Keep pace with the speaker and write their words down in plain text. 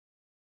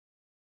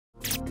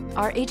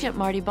Our agent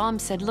Marty Baum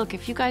said, look,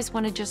 if you guys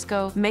want to just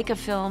go make a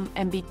film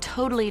and be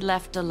totally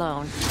left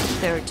alone,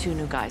 there are 2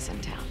 new guys in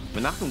town.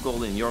 Menachem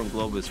Golan and Yoram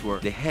Globus were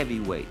the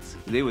heavyweights.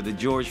 They were the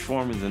George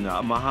Foremans and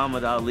the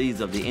Muhammad Alis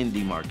of the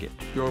indie market.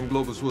 Yoram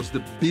Globus was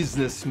the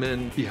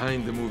businessman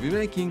behind the movie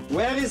making.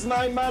 Where is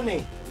my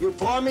money? You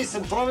promise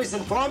and promise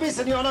and promise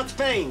and you're not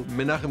paying.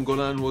 Menachem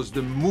Golan was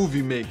the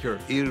movie maker.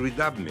 He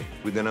redubbed me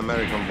with an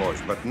American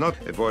voice, but not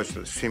a voice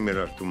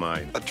similar to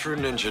mine. A true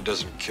ninja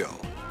doesn't kill.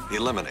 He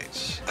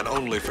eliminates, and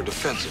only for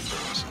defensive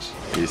purposes.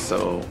 He's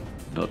so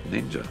not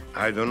ninja.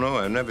 I don't know,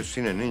 I've never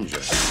seen a ninja.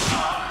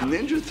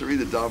 Ninja 3: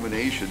 The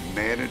Domination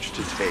managed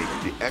to take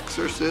The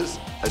Exorcist,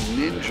 a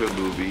ninja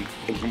movie,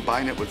 and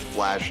combine it with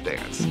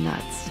Flashdance.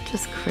 Nuts,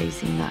 just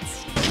crazy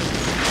nuts.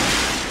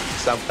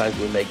 Sometimes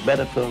we make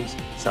better films,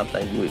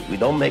 sometimes we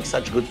don't make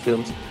such good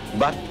films,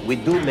 but we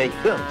do make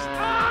films.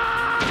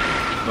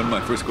 One of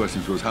my first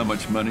questions was, how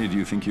much money do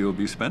you think you'll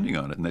be spending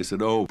on it? And they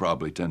said, oh,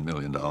 probably $10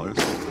 million.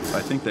 I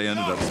think they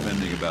ended up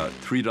spending about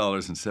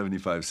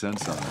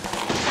 $3.75 on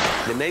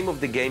it. The name of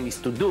the game is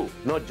to do,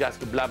 not just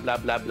to blah, blah,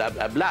 blah, blah,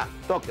 blah, blah.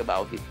 Talk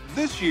about it.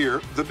 This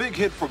year, the big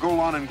hit for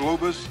Golan and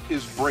Globus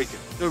is Breaking.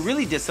 It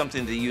really did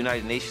something the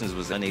United Nations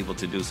was unable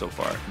to do so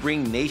far.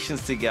 Bring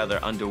nations together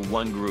under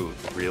one groove.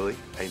 Really?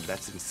 I mean,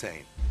 that's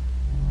insane.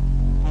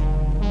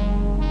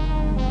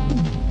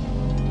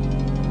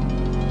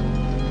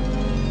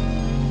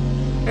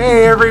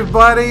 Hey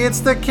everybody, it's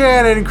the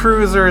Cannon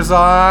Cruisers.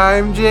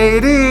 I'm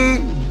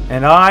JD.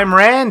 And I'm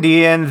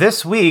Randy, and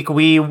this week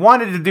we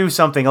wanted to do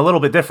something a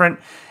little bit different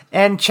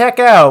and check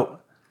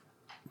out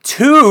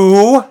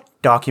 2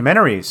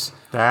 documentaries.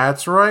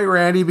 That's right,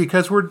 Randy,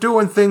 because we're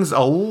doing things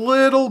a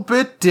little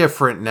bit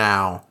different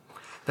now.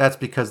 That's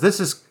because this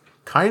is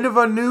kind of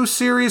a new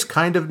series,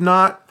 kind of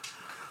not.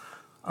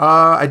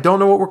 I don't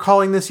know what we're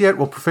calling this yet.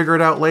 We'll figure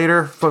it out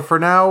later. But for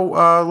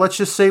now, let's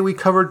just say we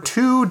covered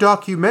 2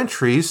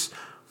 documentaries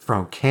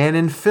from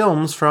Cannon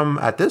Films from,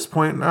 at this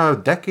point, a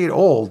decade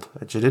old,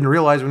 that you didn't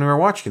realize when we were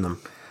watching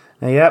them.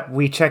 Yep,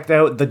 we checked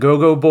out The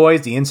Go-Go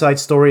Boys, the inside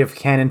story of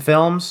Cannon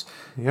Films,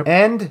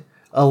 and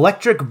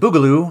Electric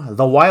Boogaloo,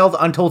 the wild,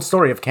 untold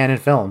story of Cannon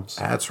Films.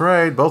 That's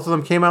right. Both of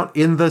them came out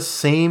in the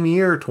same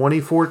year,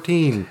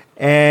 2014.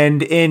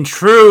 And in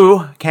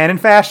true Cannon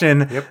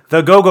fashion,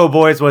 The Go-Go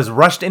Boys was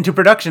rushed into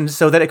production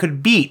so that it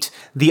could beat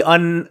the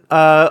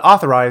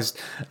unauthorized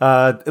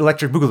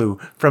Electric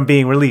Boogaloo from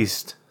being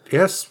released.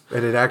 Yes,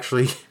 and it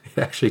actually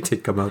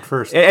did come out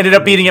first. It ended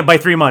up beating it by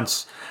 3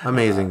 months.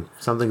 Amazing.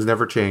 Some things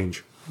never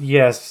change.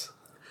 Yes.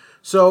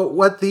 So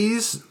what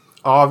these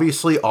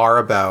obviously are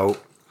about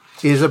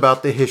is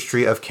about the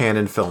history of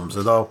Cannon Films.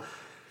 Although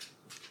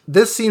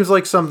this seems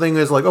like something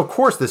is like, of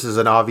course this is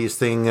an obvious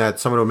thing that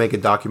someone would make a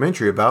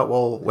documentary about.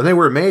 Well, when they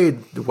were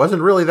made, it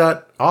wasn't really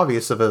that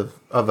obvious of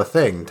a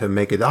thing to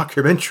make a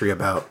documentary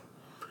about.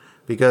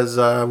 Because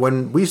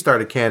when we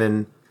started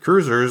Cannon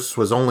Cruisers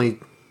was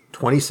only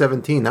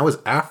 2017. That was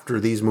after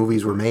these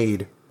movies were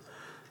made.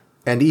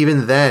 And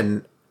even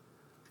then,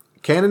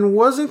 Cannon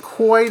wasn't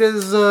quite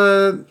as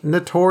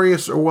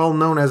notorious or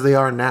well-known as they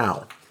are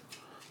now.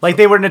 Like,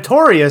 they were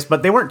notorious,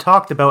 but they weren't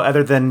talked about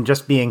other than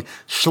just being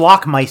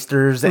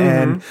schlockmeisters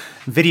and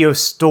video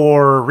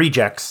store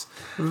rejects.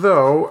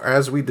 Though,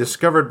 as we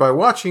discovered by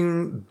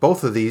watching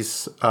both of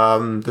these,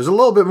 there's a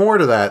little bit more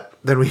to that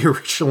than we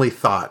originally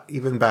thought,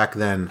 even back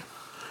then.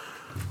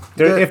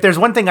 If there's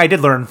one thing I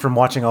did learn from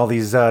watching all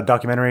these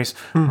documentaries,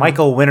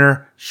 Michael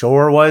Winner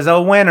sure was a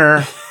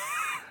winner.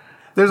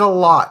 There's a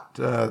lot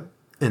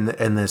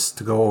in this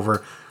to go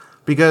over,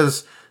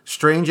 because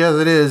strange as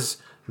it is,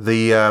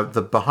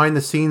 the behind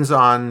the scenes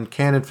on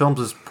Cannon Films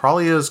is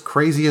probably as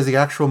crazy as the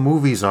actual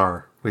movies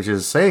are, which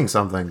is saying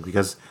something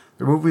because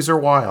the movies are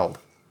wild.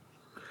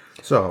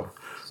 So,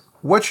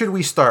 what should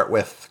we start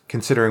with,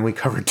 considering we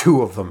covered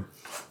 2 of them?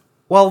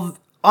 Well,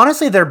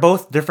 honestly, they're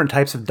both different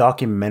types of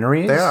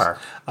documentaries. They are.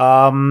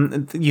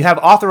 You have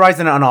authorized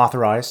and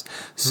unauthorized.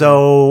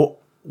 So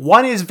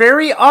one is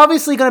very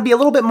obviously going to be a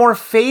little bit more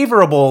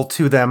favorable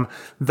to them,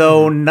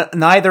 though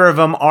neither of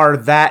them are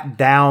that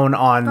down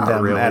on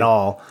them at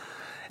all.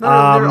 No,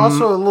 they're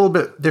also a little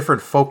bit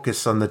different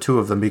focus on the 2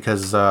 of them,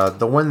 because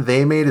the one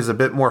they made is a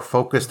bit more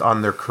focused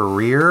on their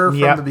career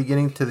from the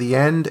beginning to the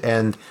end,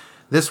 and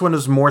this one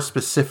is more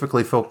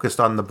specifically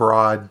focused on the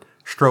broad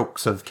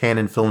strokes of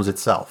Cannon Films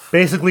itself.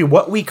 Basically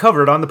what we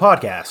covered on the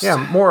podcast.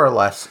 Yeah, more or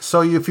less.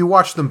 So if you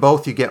watch them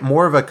both, you get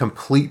more of a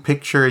complete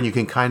picture, and you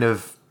can kind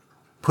of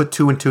put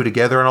 2 and 2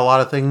 together on a lot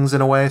of things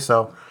in a way,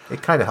 so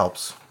it kind of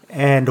helps.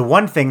 And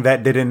one thing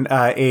that didn't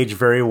age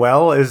very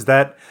well is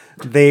that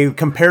they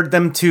compared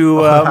them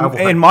to,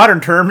 in modern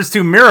terms,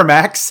 to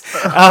Miramax,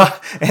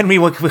 and we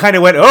kind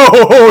of went,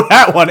 "Oh,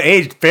 that one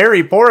aged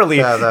very poorly."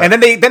 Yeah, and then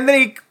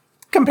they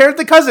compared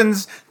the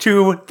cousins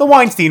to the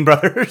Weinstein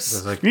brothers.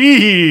 It's like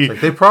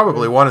they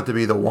probably wanted to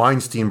be the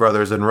Weinstein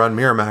brothers and run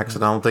Miramax,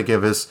 and I don't think it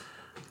was.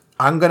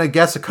 I'm gonna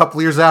guess a couple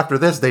years after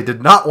this, they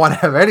did not want to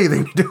have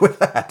anything to do with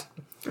that.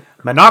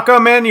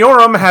 Menachem and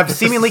Yoram have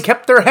seemingly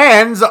kept their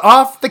hands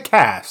off the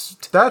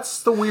cast.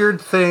 That's the weird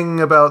thing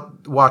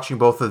about watching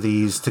both of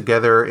these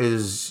together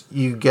is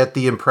you get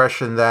the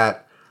impression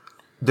that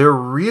they're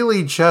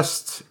really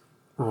just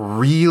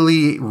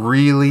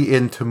really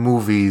into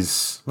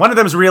movies. One of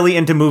them's really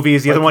into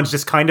movies. The other one's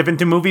just kind of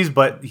into movies,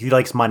 but he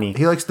likes money.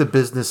 He likes the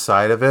business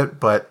side of it,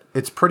 but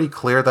it's pretty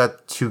clear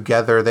that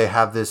together they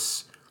have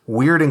this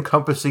weird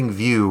encompassing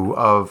view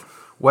of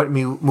what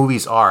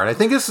movies are. And I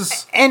think this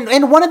is...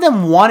 And one of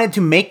them wanted to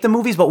make the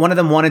movies, but one of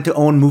them wanted to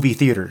own movie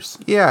theaters.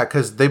 Yeah,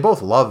 because they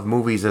both love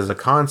movies as a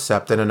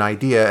concept and an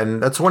idea.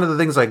 And that's one of the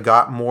things I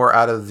got more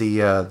out of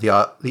the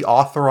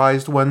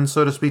authorized one,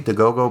 so to speak, the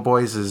Go-Go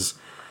Boys, is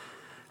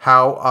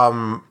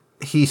how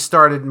he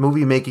started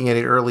movie making at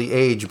an early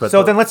age. But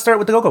then let's start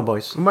with the Go-Go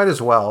Boys. Might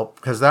as well,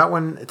 because that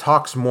one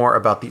talks more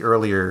about the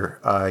earlier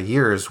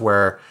years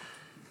where...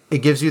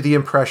 It gives you the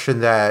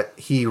impression that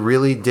he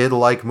really did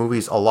like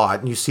movies a lot.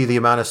 And you see the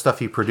amount of stuff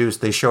he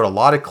produced. They showed a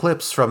lot of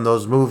clips from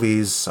those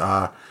movies.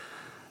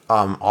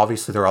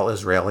 Obviously, they're all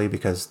Israeli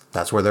because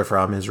that's where they're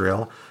from,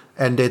 Israel.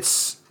 And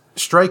it's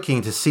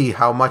striking to see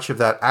how much of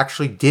that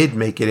actually did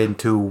make it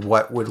into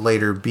what would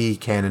later be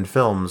canon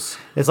films.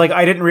 It's like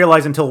I didn't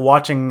realize until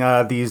watching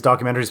these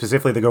documentaries,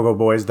 specifically the Go-Go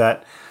Boys,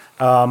 that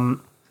the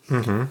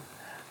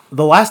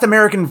last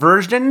American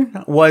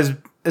version was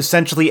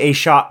essentially a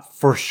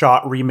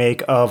shot-for-shot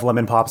remake of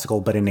Lemon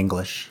Popsicle, but in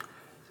English.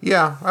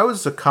 Yeah, that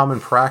was a common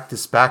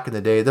practice back in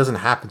the day. It doesn't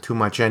happen too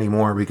much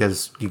anymore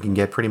because you can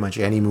get pretty much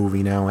any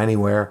movie now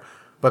anywhere.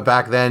 But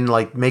back then,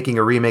 like making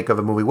a remake of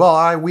a movie,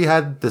 we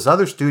had this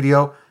other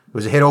studio. It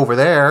was a hit over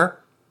there.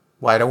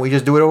 Why don't we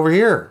just do it over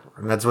here?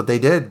 And that's what they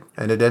did.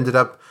 And it ended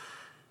up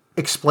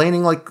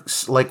explaining like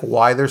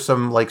why there's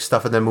some like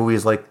stuff in the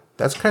movies like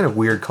that's kind of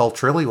weird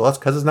culturally. Well, that's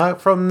because it's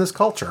not from this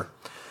culture.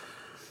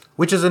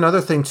 Which is another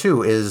thing,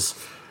 too, is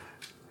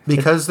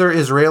because they're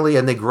Israeli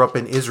and they grew up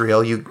in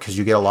Israel, because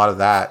you get a lot of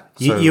that.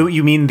 So.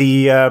 You mean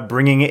the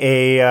bringing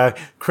a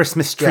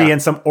Christmas tree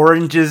and some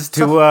oranges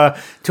to a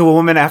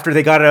woman after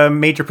they got a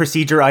major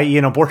procedure, i.e.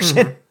 an abortion?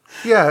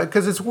 Mm-hmm. Yeah,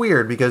 because it's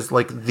weird, because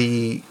like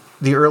the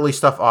early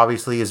stuff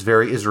obviously is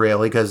very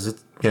Israeli, because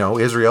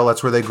Israel,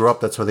 that's where they grew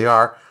up, that's where they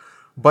are.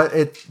 But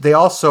they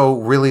also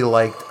really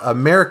liked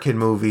American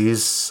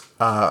movies,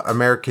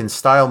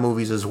 American-style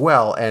movies as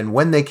well. And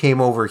when they came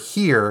over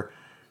here,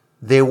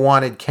 they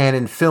wanted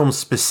canon films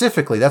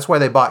specifically. That's why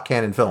they bought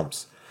canon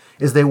films,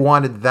 is they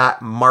wanted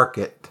that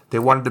market. They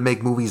wanted to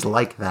make movies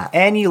like that.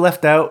 And you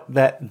left out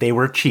that they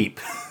were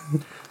cheap.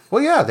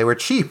 Well, yeah, they were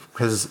cheap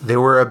because they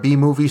were a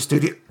B-movie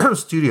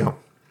studio.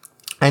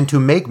 And to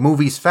make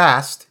movies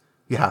fast,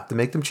 you have to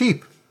make them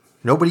cheap.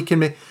 Nobody can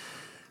make...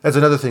 That's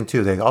another thing,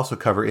 too, they also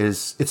cover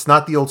is it's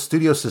not the old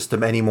studio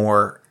system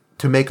anymore.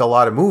 To make a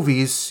lot of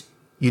movies,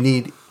 you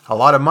need a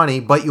lot of money,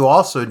 but you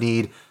also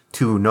need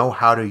to know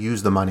how to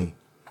use the money.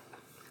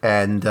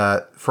 And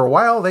for a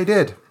while, they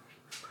did.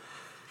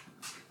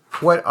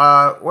 What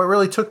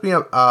really took me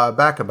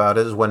back about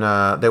it is when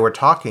they were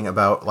talking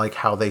about like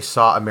how they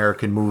saw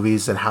American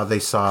movies and how they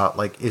saw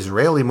like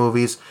Israeli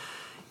movies.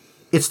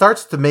 It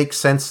starts to make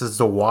sense as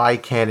to why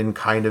canon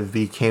kind of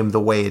became the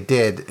way it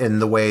did and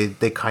the way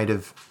they kind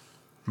of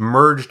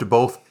merged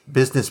both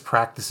business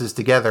practices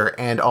together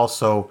and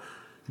also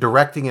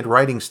directing and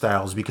writing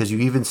styles, because you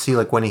even see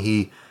like when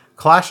he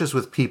clashes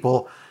with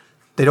people,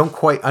 they don't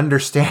quite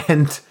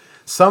understand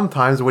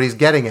sometimes what he's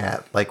getting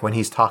at, like when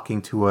he's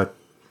talking to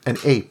an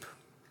ape,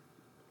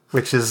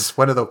 which is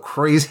one of the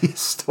craziest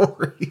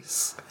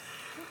stories.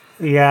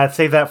 Yeah,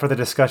 save that for the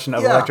discussion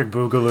of Electric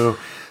Boogaloo.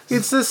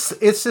 It's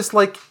just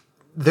like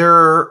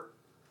they're,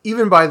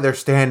 even by their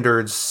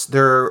standards,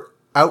 they're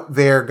out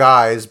there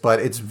guys, but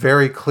it's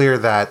very clear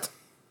that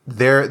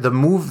the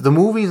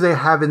movies they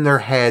have in their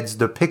heads,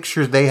 the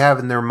pictures they have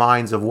in their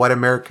minds of what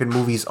American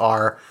movies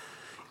are,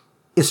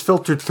 is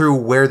filtered through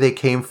where they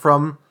came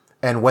from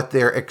and what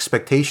their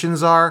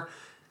expectations are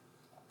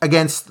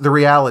against the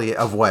reality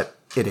of what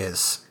it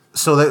is.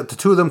 So that the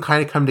two of them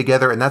kind of come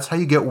together, and that's how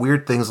you get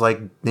weird things like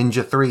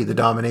Ninja 3, The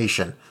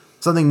Domination.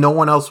 Something no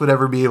one else would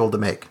ever be able to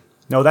make.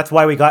 No, that's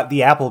why we got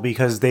the apple,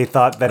 because they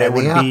thought that it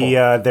would be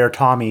their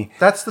Tommy.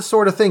 That's the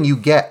sort of thing you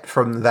get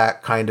from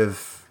that kind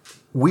of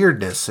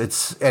weirdness.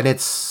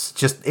 It's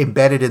just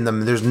embedded in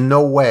them. There's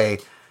no way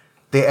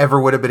they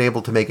ever would have been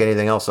able to make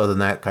anything else other than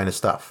that kind of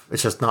stuff.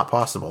 It's just not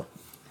possible.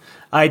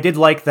 I did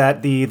like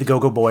that the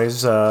Go-Go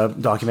Boys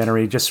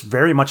documentary just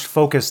very much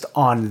focused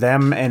on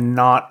them and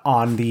not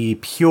on the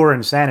pure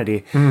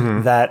insanity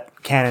that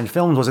canon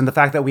films was, and the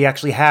fact that we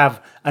actually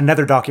have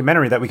another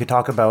documentary that we could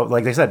talk about,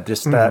 like they said,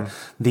 just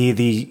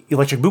the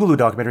Electric Boogaloo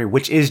documentary,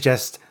 which is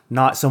just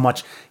not so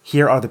much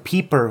here are the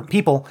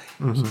people,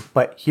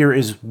 but here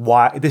is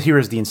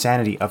the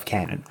insanity of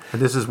canon.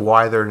 And this is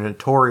why they're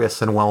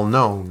notorious and well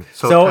known.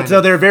 So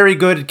they're very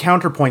good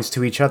counterpoints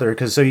to each other,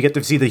 because so you get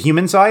to see the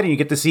human side and you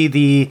get to see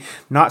the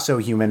not so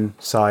human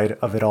side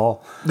of it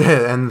all,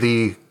 and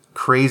the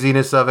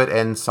craziness of it,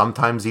 and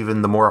sometimes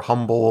even the more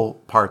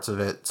humble parts of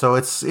it. So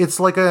it's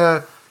like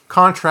a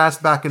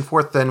contrast back and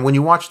forth. Then when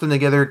you watch them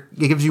together,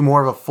 it gives you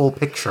more of a full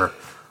picture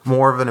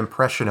more of an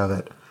impression of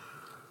it.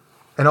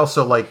 And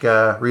also, like,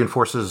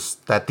 reinforces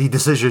that the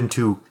decision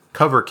to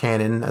cover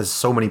canon, as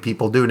so many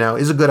people do now,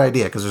 is a good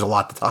idea, because there's a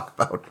lot to talk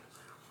about.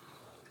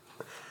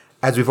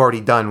 As we've already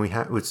done,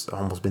 it's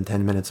almost been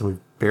 10 minutes, and we've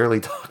barely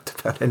talked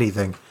about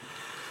anything.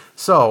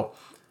 So,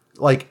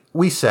 like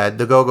we said,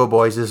 the Go-Go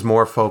Boys is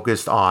more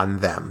focused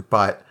on them,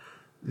 but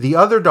the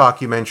other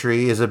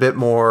documentary is a bit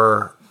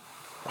more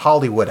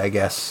Hollywood, I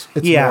guess.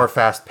 It's more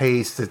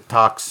fast-paced. It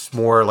talks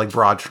more like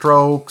broad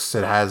strokes.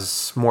 It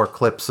has more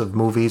clips of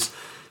movies.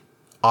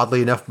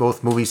 Oddly enough,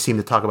 both movies seem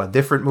to talk about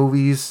different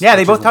movies. Yeah,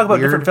 they both talk about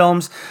different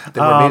films.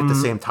 They were made at the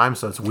same time,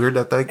 so it's weird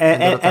that they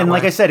and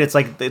like I said, it's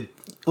like the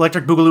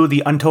Electric Boogaloo,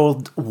 the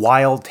untold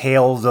wild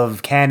tales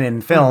of canon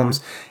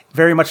films,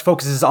 very much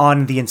focuses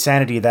on the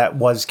insanity that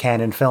was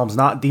canon films,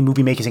 not the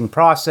movie-making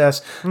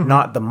process,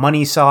 not the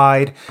money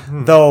side,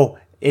 though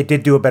it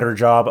did do a better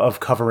job of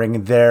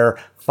covering their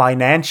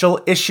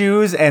financial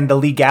issues and the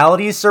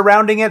legalities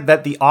surrounding it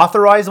that the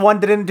authorized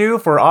one didn't do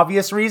for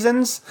obvious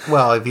reasons.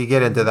 Well, if you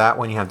get into that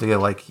one, you have to get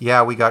like,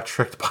 we got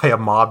tricked by a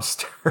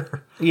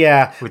mobster.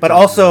 Yeah, but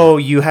also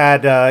you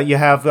have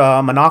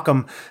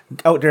Menachem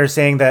out there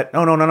saying that,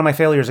 oh no, none of my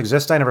failures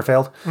exist. I never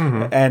failed,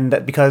 and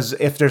that because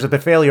if there's a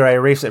bit failure, I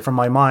erase it from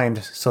my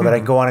mind so that I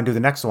can go on and do the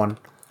next one.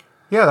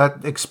 Yeah,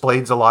 that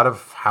explains a lot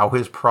of how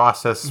his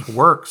process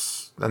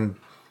works, and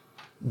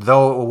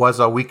though it was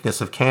a weakness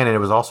of canon, it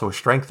was also a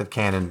strength of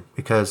canon,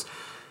 because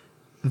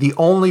the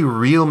only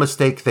real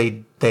mistake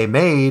they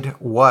made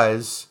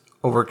was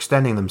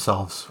overextending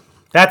themselves.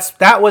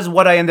 That was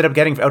what I ended up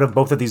getting out of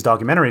both of these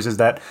documentaries, is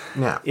that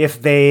if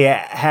they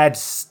had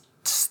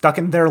stuck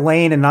in their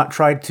lane and not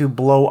tried to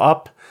blow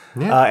up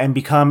and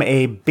become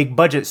a big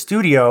budget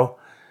studio,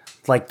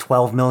 like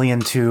 $12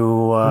 million to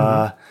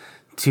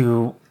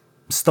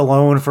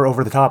Stallone for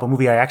Over the Top, a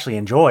movie I actually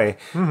enjoy,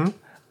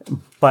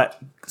 but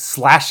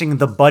slashing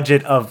the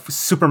budget of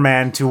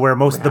Superman to where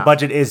most of the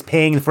budget is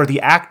paying for the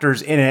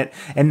actors in it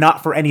and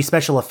not for any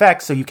special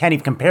effects, so you can't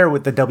even compare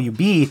with the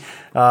WB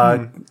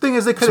thing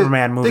is,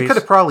 Superman movies. They could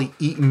have probably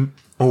eaten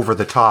Over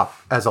the Top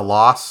as a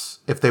loss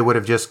if they would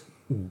have just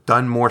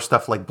done more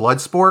stuff like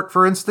Bloodsport,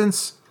 for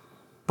instance,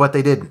 but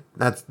they didn't.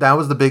 That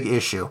was the big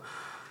issue.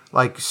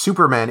 Like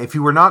Superman, if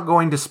you were not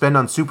going to spend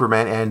on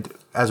Superman, and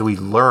as we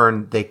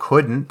learned, they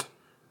couldn't,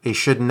 they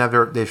should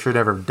never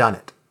have done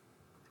it.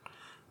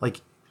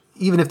 Like,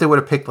 even if they would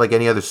have picked like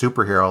any other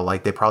superhero,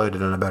 like they probably would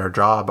have done a better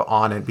job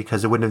on it,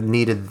 because it wouldn't have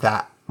needed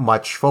that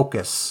much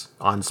focus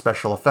on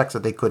special effects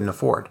that they couldn't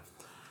afford.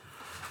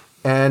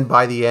 And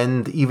by the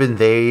end, even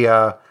they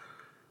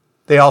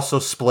also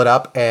split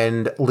up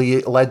and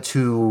led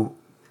to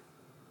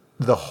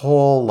the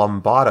whole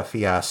Lambada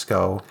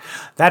fiasco.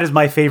 That is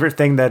my favorite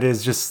thing. That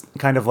is just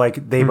kind of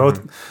like they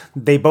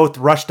both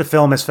rushed the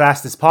film as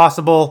fast as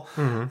possible.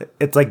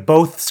 It's like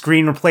both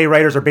screenplay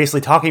writers are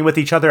basically talking with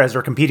each other as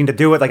they're competing to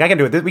do it. Like, I can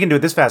do it. We can do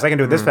it this fast. I can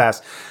do it this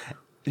fast.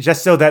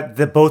 Just so that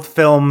the both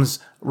films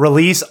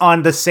release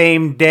on the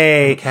same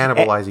day and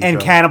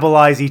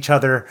cannibalize each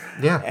other.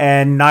 Yeah,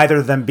 and neither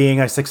of them being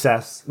a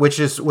success. Which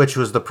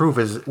was the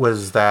proof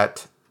was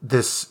that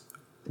this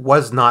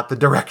was not the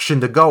direction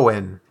to go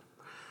in.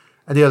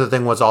 And the other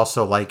thing was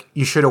also, like,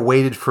 you should have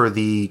waited for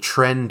the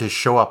trend to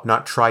show up,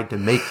 not tried to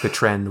make the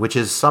trend, which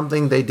is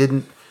something they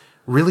didn't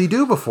really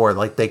do before.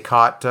 Like, they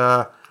caught,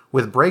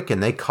 with breaking,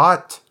 they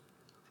caught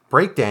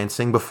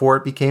breakdancing before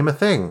it became a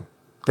thing.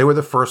 They were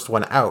the first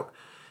one out.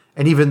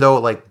 And even though,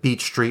 like,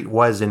 Beach Street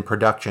was in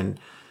production,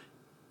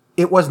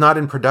 it was not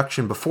in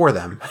production before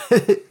them.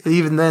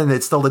 Even then,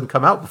 it still didn't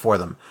come out before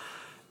them.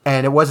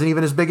 And it wasn't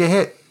even as big a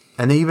hit.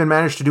 And they even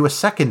managed to do a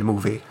second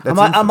movie.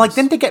 I'm like,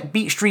 didn't they get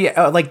Beat Street?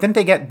 Didn't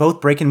they get both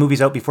Breaking movies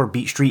out before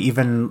Beat Street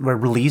even were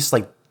released?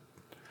 Like,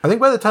 I think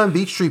by the time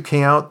Beat Street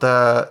came out,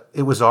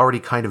 it was already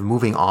kind of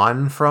moving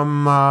on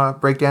from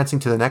breakdancing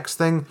to the next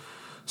thing.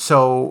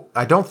 So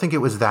I don't think it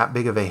was that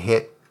big of a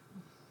hit.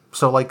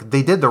 So like,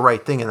 they did the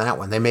right thing in that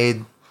one. They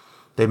made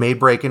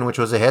Breakin', which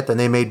was a hit. Then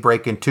they made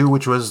Breakin' 2,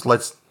 which was,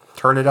 let's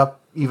turn it up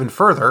even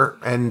further.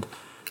 And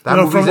that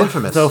movie's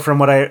infamous. So from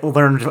what I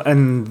learned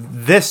in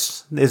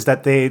this is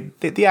that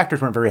the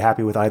actors weren't very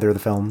happy with either of the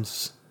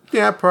films.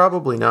 Yeah,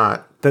 probably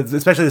not.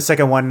 Especially the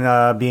second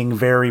one being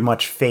very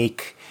much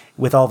fake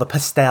with all the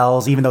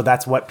pastels, even though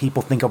that's what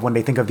people think of when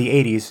they think of the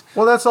 80s.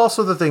 Well, that's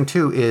also the thing,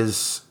 too,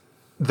 is,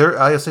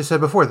 as I said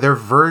before, their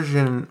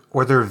version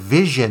or their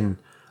vision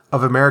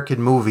of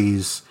American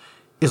movies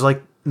is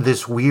like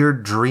this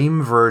weird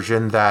dream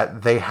version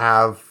that they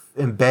have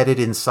embedded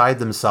inside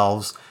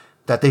themselves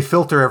that they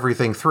filter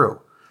everything through.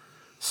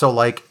 So,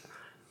 like,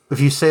 if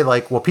you say,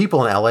 like, well,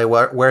 people in LA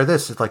wear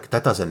this, it's like,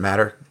 that doesn't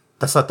matter.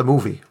 That's not the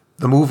movie.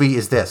 The movie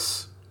is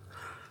this.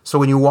 So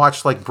when you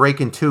watch, like,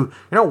 Breakin' 2, you're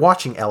not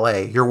watching LA.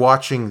 You're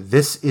watching,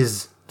 this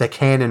is the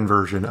canon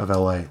version of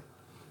LA.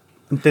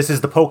 This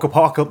is the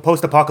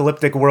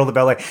post-apocalyptic world of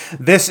LA.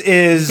 This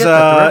is through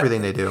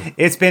everything they do.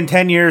 It's been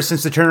 10 years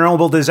since the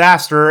Chernobyl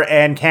disaster,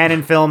 and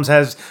Canon Films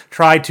has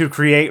tried to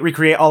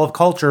recreate all of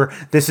culture.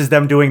 This is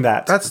them doing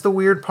that. That's the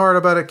weird part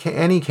about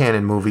any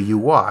Canon movie you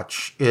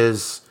watch,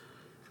 is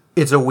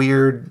it's a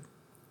weird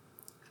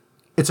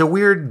it's a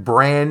weird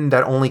brand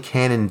that only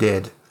Canon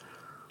did.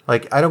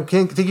 Like, I don't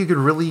think you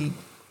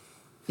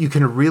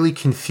can really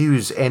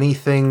confuse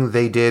anything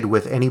they did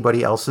with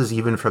anybody else's,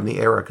 even from the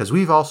era, because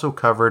we've also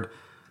covered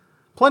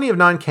plenty of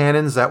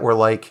non-canons that were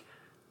like,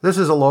 this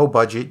is a low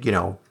budget,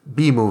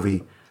 B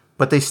movie,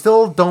 but they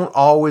still don't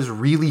always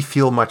really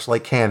feel much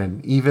like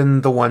canon,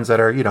 even the ones that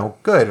are,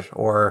 good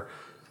or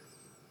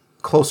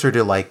closer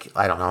to like,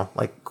 I don't know,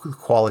 like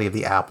quality of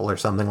the apple or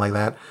something like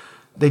that.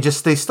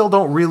 They still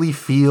don't really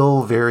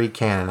feel very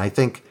canon. I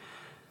think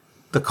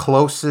the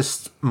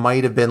closest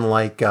might have been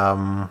like,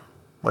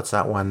 what's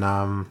that one?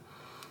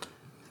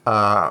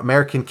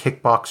 American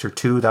Kickboxer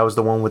 2. That was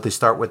the one where they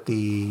start with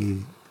the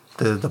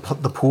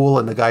pool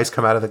and the guys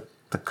come out of the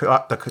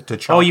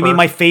chopper. Oh, you mean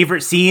my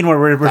favorite scene where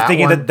we're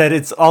thinking that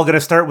it's all going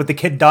to start with the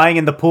kid dying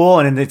in the pool,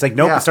 and it's like,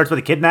 nope, It starts with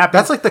a kidnapping?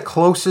 That's like the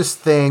closest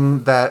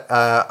thing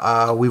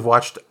that we've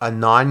watched a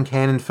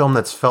non-canon film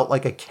that's felt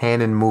like a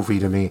canon movie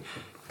to me.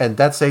 And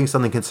that's saying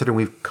something considering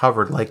we've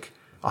covered like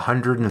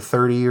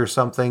 130 or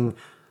something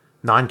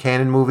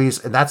non-canon movies,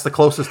 and that's the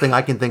closest thing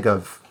I can think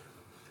of.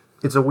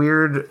 It's a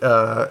weird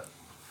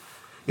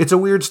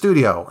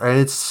studio, and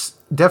it's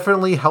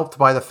definitely helped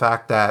by the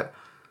fact that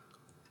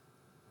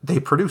they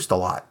produced a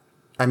lot.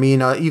 I mean,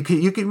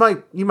 you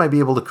might be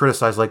able to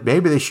criticize, like,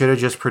 maybe they should have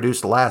just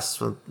produced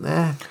less.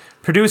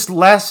 Produced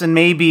less and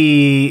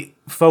maybe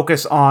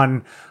focus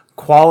on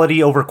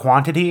quality over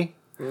quantity.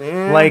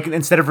 Like,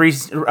 instead of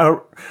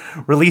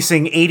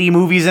releasing 80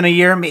 movies in a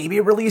year,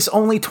 maybe release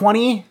only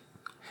 20.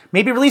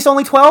 Maybe release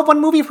only 12, one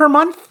movie per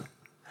month.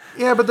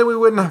 Yeah, but then we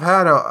wouldn't have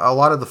had a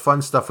lot of the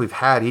fun stuff we've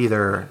had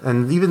either.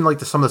 And even like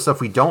some of the stuff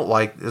we don't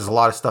like is a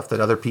lot of stuff that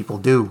other people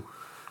do.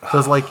 So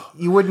it's like,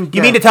 you wouldn't get...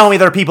 You mean to tell me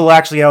there are people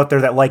actually out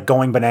there that like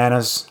going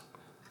bananas?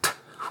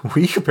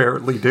 We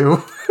apparently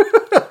do.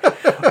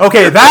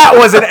 Okay, that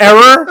was an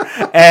error,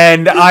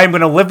 and I'm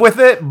going to live with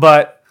it,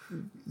 but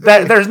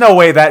there's no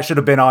way that should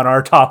have been on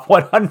our top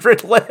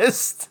 100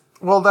 list.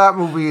 Well, that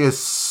movie is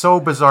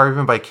so bizarre,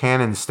 even by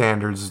canon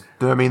standards.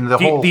 I mean,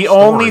 the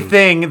only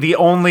thing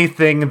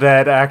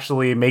that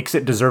actually makes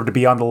it deserve to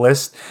be on the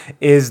list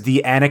is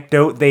the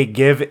anecdote they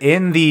give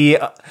in the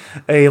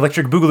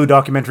Electric Boogaloo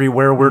documentary,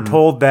 where we're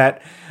told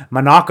that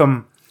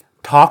Menachem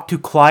talked to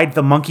Clyde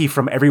the monkey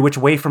from Every Which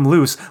Way from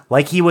Loose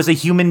like he was a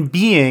human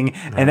being,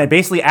 and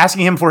basically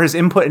asking him for his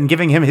input and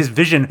giving him his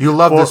vision. You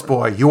love this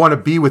boy. You want to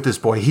be with this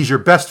boy. He's your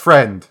best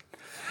friend.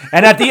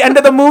 And at the end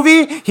of the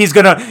movie, he's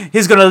gonna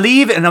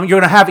leave, and you're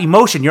gonna have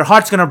emotion. Your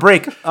heart's gonna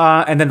break.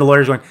 And then the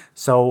lawyer's going,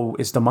 so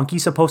is the monkey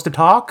supposed to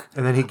talk?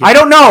 And then I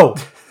don't know.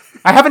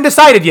 I haven't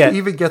decided yet. He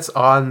even gets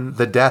on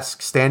the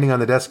desk, standing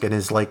on the desk, and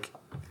is like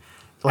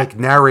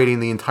narrating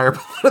the entire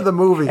plot of the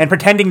movie and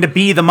pretending to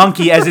be the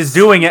monkey as is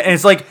doing it. And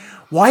it's like,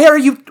 why are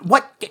you?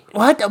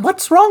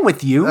 What's wrong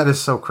with you? That is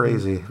so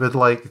crazy. But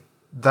like,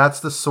 that's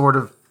the sort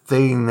of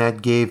thing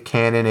that gave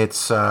canon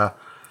its.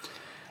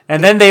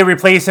 And then they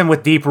replace him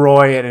with Deep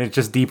Roy, and it's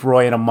just Deep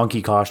Roy in a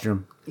monkey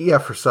costume. Yeah,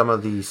 for some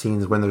of the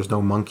scenes when there's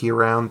no monkey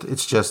around,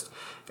 it's just,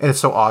 and it's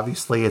so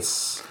obviously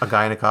it's a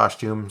guy in a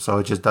costume, so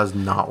it just does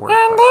not work.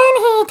 And then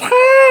he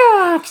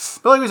talks.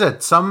 But like we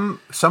said, some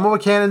of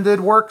what canon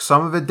did work,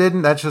 some of it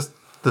didn't. That's just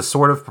the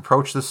sort of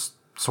approach this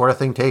sort of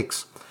thing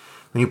takes.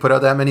 When you put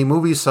out that many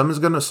movies, some's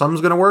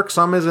gonna work,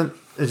 some isn't.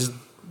 It's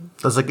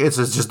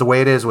just the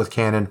way it is with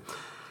canon.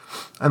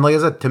 And like I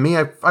said, to me,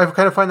 I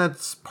kind of find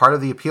that's part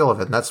of the appeal of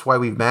it. And that's why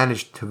we've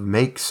managed to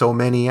make so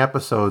many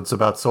episodes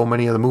about so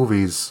many of the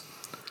movies.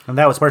 And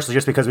that was partially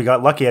just because we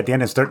got lucky at the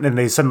end and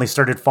they suddenly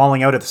started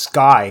falling out of the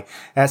sky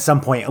at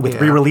some point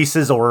with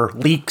re-releases or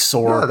leaks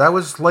or... Yeah, that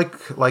was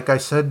like I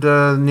said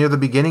near the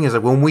beginning, is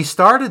that when we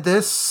started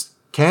this,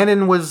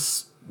 canon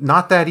was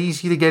not that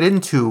easy to get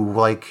into.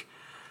 Like,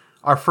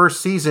 our first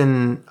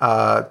season,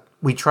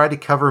 we tried to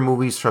cover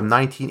movies from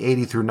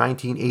 1980 through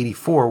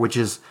 1984, which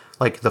is...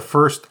 like the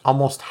first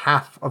almost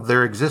half of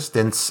their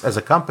existence as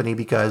a company,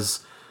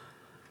 because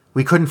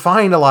we couldn't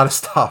find a lot of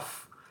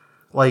stuff.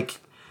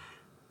 Like,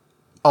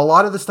 a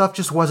lot of the stuff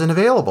just wasn't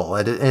available.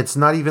 It's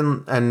not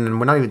even, and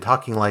we're not even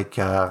talking like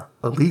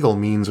illegal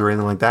means or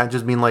anything like that.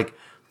 Just mean like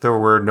there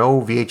were no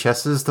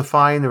VHSs to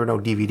find, there were no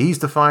DVDs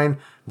to find,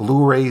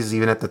 Blu-rays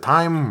even at the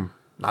time,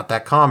 not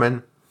that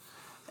common.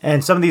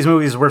 And some of these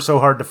movies were so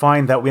hard to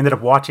find that we ended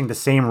up watching the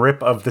same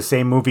rip of the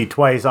same movie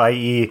twice,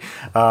 i.e.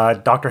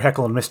 Dr.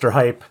 Heckle and Mr.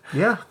 Hype.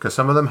 Yeah, because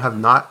some of them have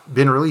not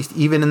been released,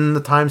 even in the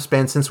time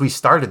span since we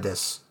started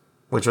this,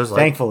 which was like...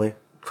 Thankfully.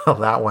 Well,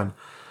 that one.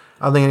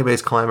 I don't think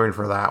anybody's clamoring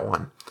for that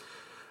one.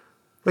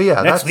 But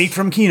yeah, Next week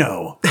from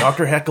Kino,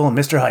 Dr. Heckle and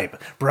Mr.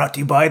 Hype, brought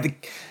to you by the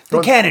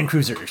Cannon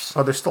Cruisers.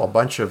 Oh, there's still a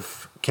bunch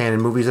of canon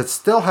movies that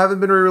still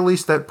haven't been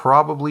re-released that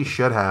probably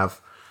should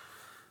have.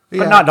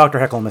 But not Dr.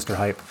 Heckle and Mr.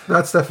 Hype.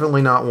 That's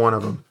definitely not one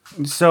of them.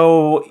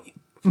 So,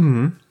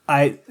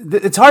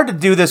 it's hard to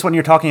do this when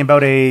you're talking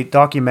about a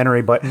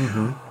documentary, but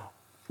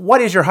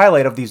what is your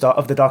highlight of the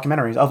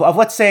documentaries? Of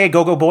let's say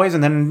Go-Go Boys,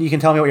 and then you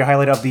can tell me what your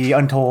highlight of the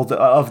Untold,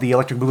 of the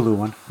Electric Boogaloo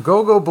one.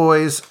 Go-Go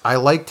Boys, I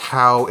liked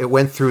how it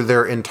went through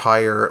their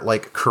entire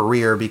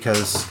career,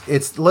 because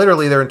it's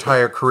literally their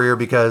entire career,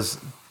 because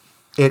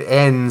it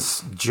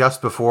ends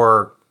just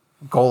before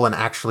Golan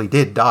actually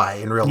did die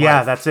in real life.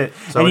 Yeah, that's it.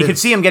 So and you could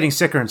see him getting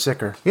sicker and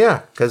sicker.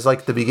 Yeah, because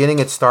like the beginning,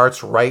 it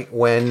starts right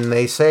when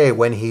they say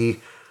when he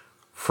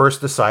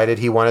first decided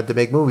he wanted to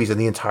make movies, and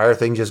the entire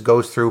thing just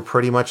goes through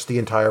pretty much the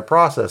entire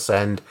process,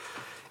 and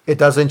it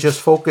doesn't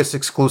just focus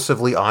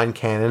exclusively on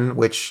Cannon,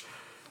 which,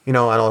 you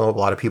know, I don't know, a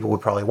lot of people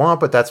would probably want,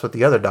 but that's what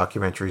the other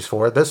documentary's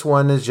for. This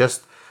one is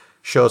just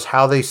shows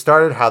how they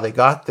started, how they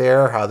got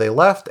there, how they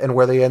left, and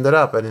where they ended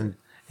up. And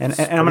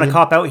I'm going to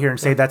cop out here and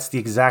say that's the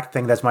exact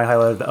thing. That's my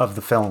highlight of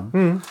the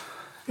film,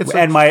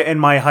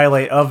 my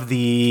highlight of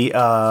the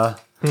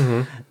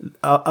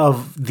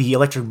of the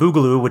Electric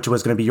Boogaloo, which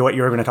was going to be what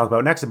you were going to talk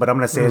about next. But I'm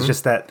going to say it's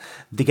just that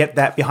to get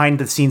that behind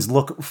the scenes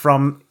look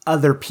from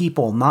other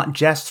people, not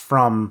just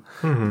from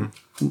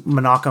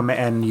Menachem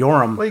and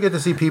Yoram. Well, you get to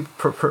see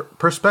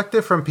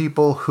perspective from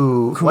people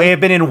who may have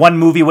been in one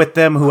movie with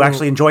them, who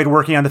actually enjoyed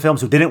working on the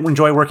films, who didn't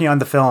enjoy working on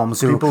the films.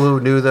 People who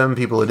knew them,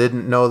 people who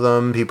didn't know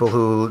them, people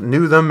who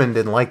knew them and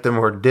didn't like them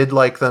or did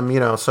like them,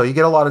 you know. So you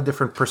get a lot of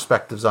different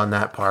perspectives on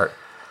that part.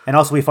 And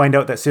also we find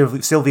out that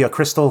Sylvia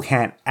Crystal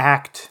can't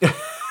act.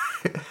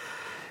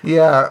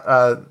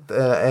 Yeah,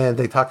 and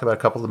they talked about a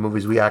couple of the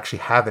movies we actually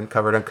haven't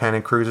covered on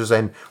Cannon Cruisers.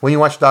 And when you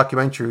watch the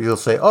documentary, you'll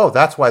say, oh,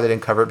 that's why they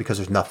didn't cover it, because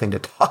there's nothing to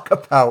talk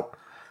about.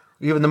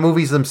 Even the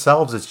movies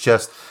themselves, it's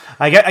just...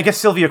 I guess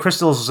Sylvia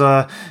Crystal's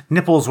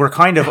nipples were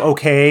kind of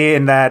okay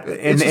in that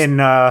it's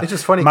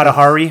just funny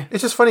Matahari.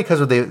 It's just funny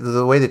because of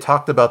the way they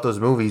talked about those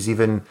movies.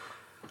 Even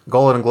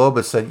Golan and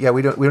Globus said, yeah,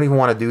 we don't even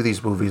want to do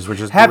these movies. We're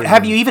just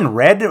have you even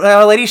read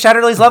Lady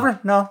Shatterley's Lover?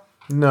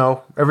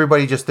 No.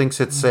 Everybody just thinks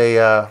it's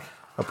a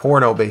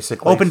porno,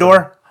 basically. Open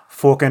door,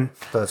 fucking.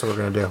 So that's what we're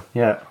gonna do.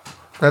 Yeah,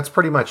 that's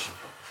pretty much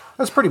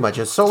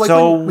it. So like,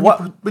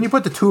 when you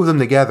put the two of them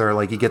together,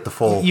 like you get the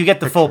full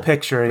full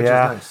picture.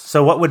 Yeah. Nice.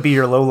 So what would be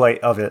your low light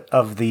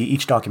of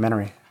each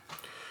documentary?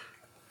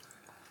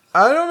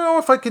 I don't know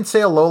if I can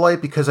say a low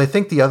light, because I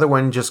think the other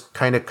one just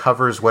kind of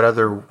covers what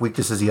other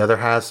weaknesses the other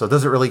has, so it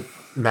doesn't really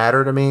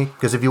matter to me.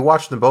 Because if you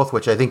watch them both,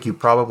 which I think you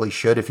probably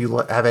should, if you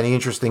have any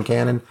interest in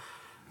Cannon,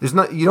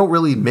 you don't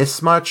really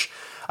miss much.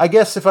 I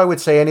guess if I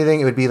would say anything,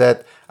 it would be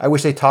that I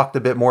wish they talked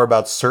a bit more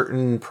about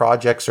certain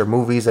projects or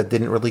movies that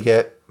didn't really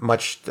get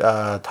much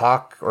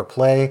talk or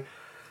play.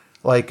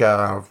 Like,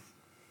 I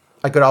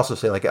could also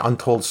say like an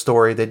Untold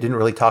Story. They didn't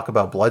really talk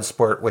about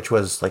Bloodsport, which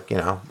was like, you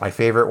know, my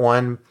favorite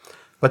one.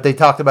 But they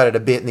talked about it a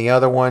bit in the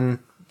other one,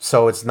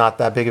 so it's not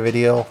that big of a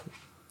deal.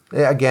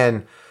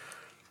 Again,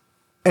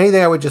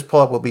 anything I would just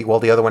pull up will be, well,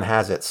 the other one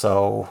has it,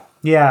 so...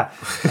 Yeah,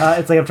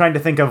 it's like I'm trying to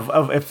think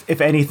of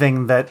if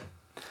anything that...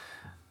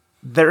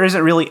 There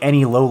isn't really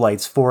any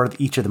lowlights for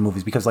each of the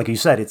movies, because like you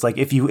said, it's like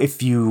if you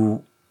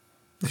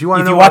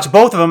watch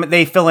both of them,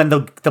 they fill in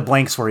the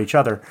blanks for each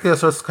other. Yeah,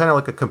 so it's kind of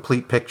like a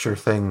complete picture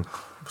thing.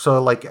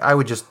 So like I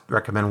would just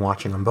recommend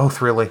watching them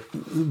both, really.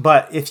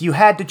 But if you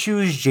had to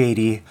choose,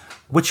 JD,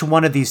 which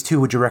one of these two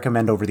would you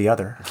recommend over the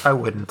other? I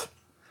wouldn't.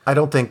 I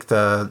don't think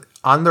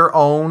on their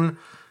own,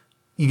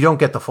 you don't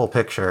get the full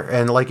picture.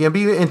 And like it'd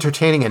be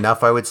entertaining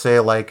enough, I would say.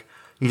 Like,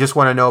 you just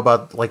want to know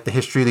about like the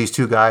history of these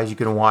two guys, you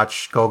can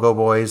watch Go-Go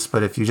Boys.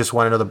 But if you just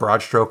want to know the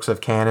broad strokes of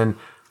Cannon,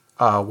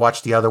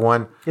 watch the other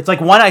one. It's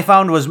like one I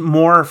found was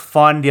more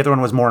fun, the other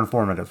one was more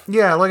informative.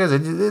 Yeah, like I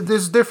said,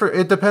 there's different.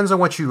 It depends on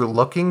what you're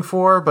looking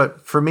for.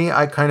 But for me,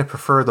 I kind of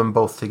prefer them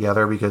both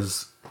together,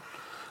 because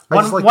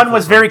one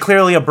was very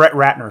clearly a Brett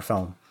Ratner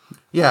film.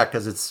 Yeah,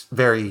 because it's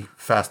very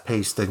fast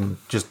paced and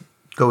just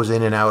goes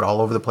in and out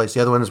all over the place. The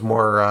other one's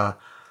more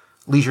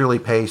leisurely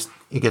paced.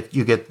 You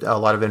get a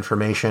lot of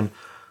information.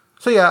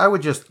 So yeah, I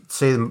would just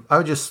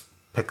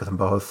pick them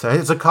both.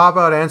 It's a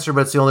cop-out answer,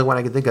 but it's the only one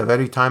I can think of.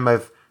 Every time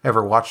I've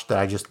ever watched that,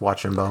 I just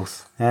watch them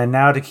both. And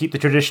now to keep the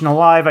tradition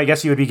alive, I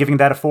guess you would be giving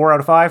that a 4 out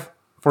of 5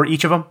 for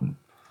each of them?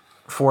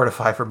 4 out of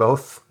 5 for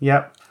both?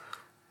 Yep.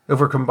 If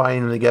we're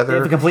combining them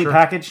together? The complete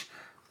package?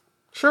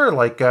 Sure,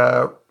 like,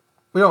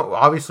 we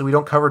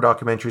don't cover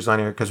documentaries on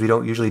here because we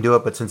don't usually do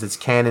it, but since it's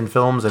Cannon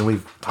films and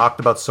we've talked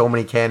about so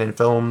many Cannon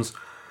films,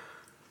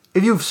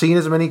 if you've seen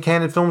as many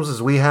Cannon films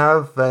as we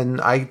have, then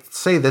I'd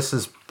say this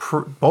is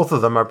both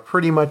of them are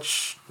pretty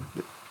much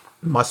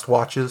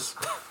must-watches.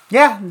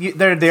 Yeah,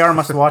 they are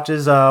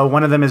must-watches.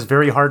 One of them is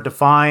very hard to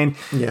find.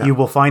 Yeah. You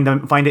will find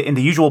it in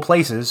the usual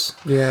places.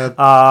 Yeah,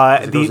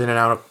 it goes in and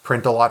out of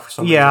print a lot for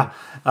some reason.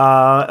 Yeah,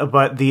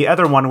 but the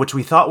other one, which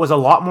we thought was a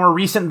lot more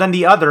recent than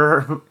the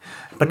other,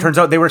 but turns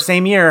out they were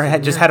same year,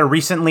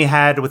 recently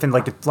had, within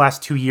like the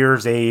last 2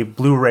 years, a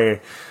Blu-ray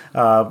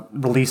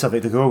release of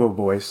it, the Go-Go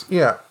Boys.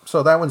 Yeah,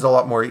 so that one's a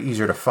lot more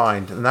easier to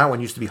find, and that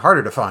one used to be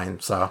harder to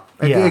find, so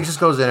it just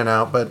goes in and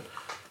out, but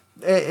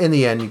in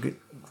the end,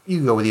 you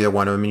can go with either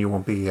one of them and you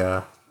won't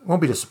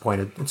be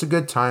disappointed. It's a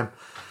good time.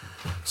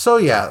 So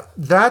yeah,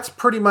 that's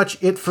pretty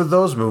much it for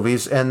those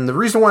movies, and the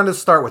reason I wanted to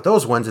start with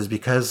those ones is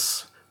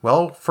because,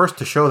 well, first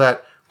to show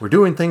that we're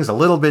doing things a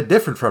little bit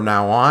different from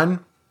now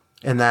on,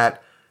 and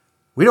that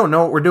we don't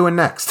know what we're doing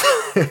next.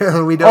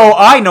 We don't. Oh,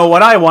 I know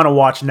what I want to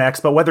watch next,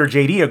 but whether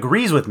JD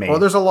agrees with me. Well,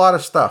 there's a lot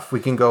of stuff we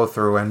can go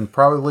through and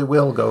probably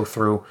will go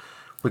through.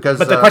 Because,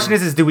 but the question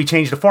is do we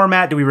change the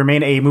format? Do we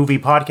remain a movie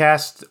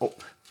podcast? Oh,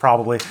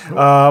 probably.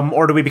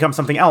 Or do we become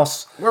something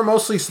else? We're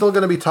mostly still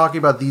going to be talking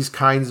about these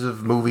kinds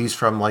of movies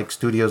from like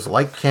studios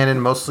like Canon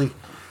mostly.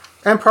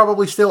 And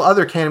probably still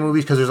other Canon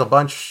movies, because there's a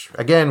bunch,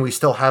 again, we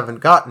still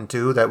haven't gotten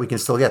to that we can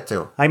still get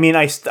to. I mean,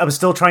 I'm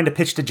still trying to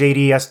pitch to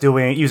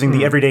JDS using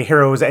the Everyday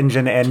Heroes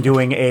engine and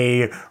doing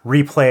a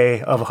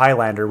replay of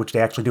Highlander, which they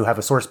actually do have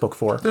a source book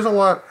for. There's a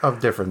lot of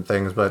different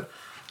things, but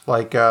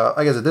like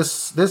I said,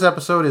 this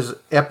episode is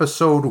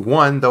episode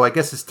 1, though I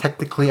guess it's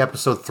technically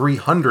episode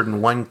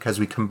 301 because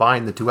we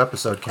combined the 2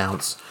 episode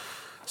counts.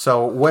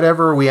 So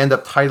whatever we end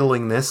up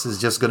titling this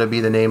is just going to be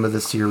the name of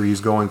the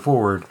series going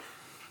forward.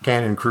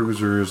 Cannon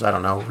Cruisers, I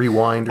don't know,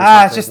 Rewind or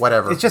something, it's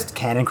whatever. It's just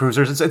Cannon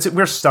Cruisers.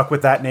 We're stuck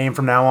with that name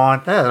from now on.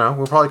 I don't know.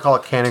 We'll probably call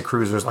it Cannon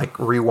Cruisers, like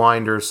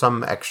Rewind or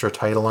some extra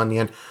title on the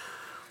end.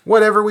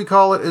 Whatever we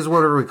call it is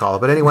whatever we call it.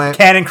 But anyway.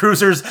 Cannon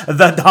Cruisers,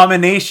 The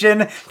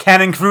Domination.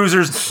 Cannon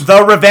Cruisers,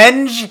 The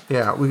Revenge.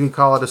 Yeah, we can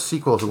call it a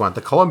sequel if we want.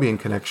 The Colombian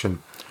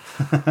Connection.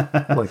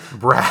 Like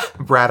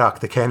Braddock,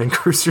 the Cannon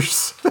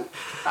Cruisers. You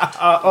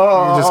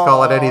just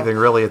call it anything,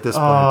 really, at this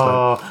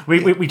point.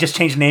 We just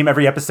change the name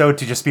every episode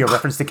to just be a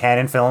reference to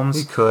Cannon films.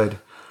 We could.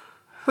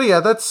 But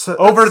yeah, that's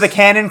Over the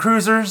Cannon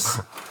Cruisers.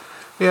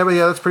 Yeah,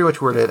 that's pretty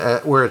much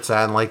where it's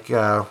at. And like,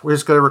 we're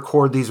just going to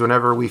record these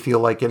whenever we feel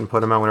like it and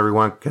put them out whenever we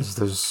want,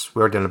 because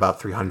we're doing about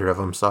 300 of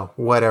them, so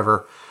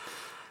whatever.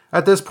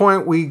 At this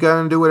point, we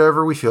gonna do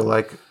whatever we feel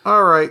like.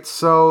 All right,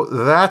 so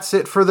that's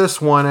it for this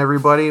one,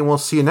 everybody. And we'll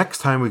see you next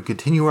time we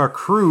continue our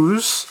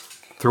cruise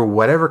through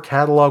whatever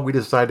catalog we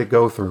decide to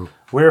go through.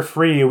 We're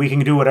free. We can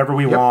do whatever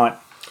we want.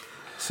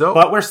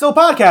 But we're still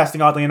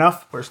podcasting, oddly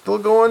enough. We're still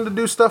going to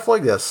do stuff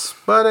like this.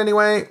 But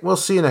anyway, we'll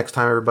see you next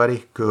time,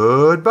 everybody.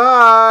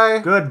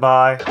 Goodbye.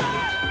 Goodbye.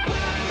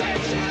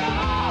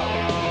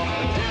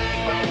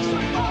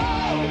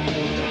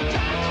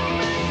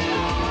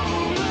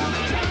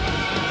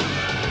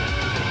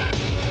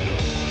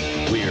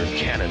 We're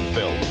Canon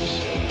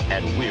Films,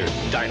 and we're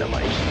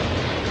dynamite.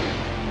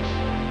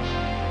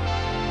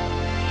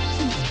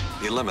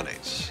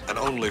 Eliminates, and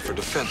only for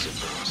defensive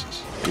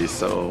purposes. He's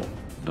so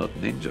not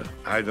ninja.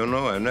 I don't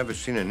know. I've never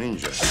seen a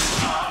ninja.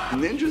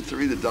 Ninja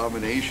 3: The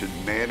Domination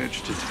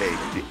managed to take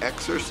The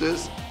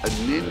Exorcist, a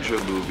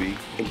ninja movie,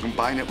 and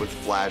combine it with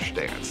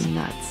Flashdance.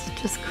 Nuts.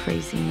 Just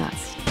crazy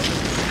nuts.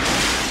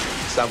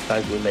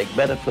 Sometimes we make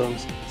better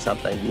films,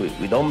 sometimes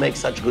we don't make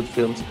such good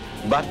films,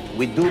 but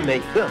we do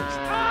make films.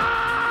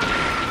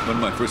 One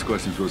of my first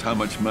questions was, how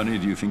much money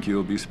do you think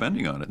you'll be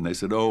spending on it? And they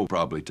said, oh,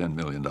 probably $10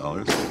 million.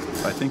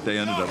 I think they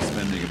ended up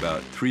spending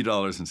about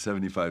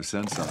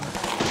 $3.75 on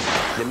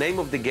it. The name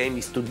of the game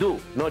is to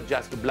do, not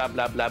just to blah,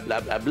 blah, blah, blah,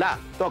 blah, blah.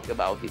 Talk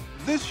about it.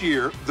 This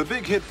year, the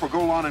big hit for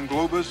Golan and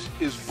Globus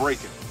is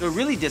Breaking. It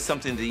really did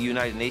something the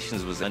United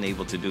Nations was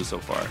unable to do so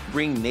far.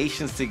 Bring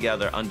nations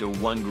together under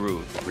one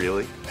groove.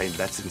 Really? I mean,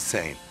 that's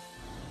insane.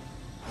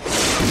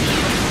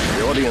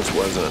 The audience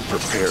wasn't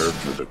prepared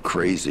for the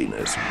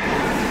craziness,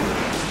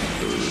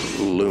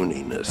 the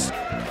looniness.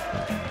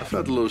 I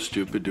felt a little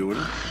stupid doing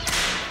it.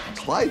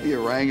 Clyde the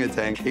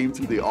orangutan came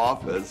to the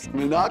office.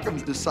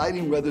 Menachem's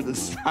deciding whether to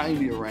sign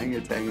the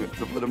orangutan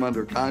to put him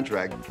under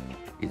contract.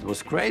 It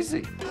was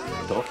crazy,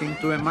 talking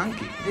to a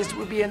monkey. This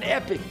would be an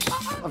epic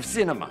of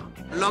cinema.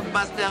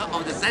 Blockbuster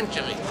of the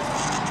century.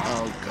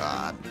 Oh,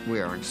 God.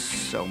 We are in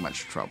so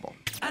much trouble.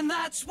 And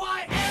that's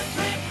why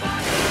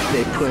everybody...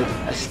 They put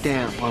a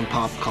stamp on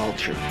pop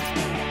culture.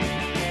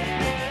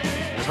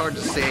 It's hard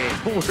to say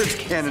words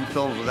Canon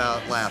Films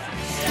without laughing.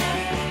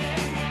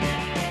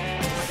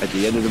 At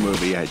the end of the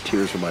movie, I had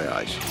tears in my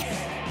eyes.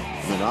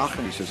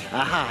 Menachem, he says,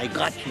 aha, I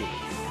got you.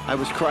 I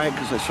was crying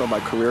because I saw my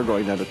career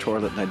going down the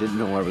toilet and I didn't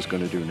know what I was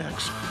going to do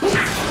next.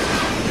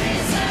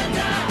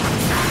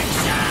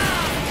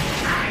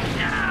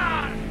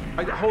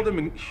 I hold them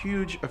in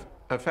huge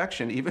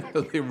affection, even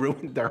though they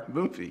ruined our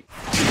movie.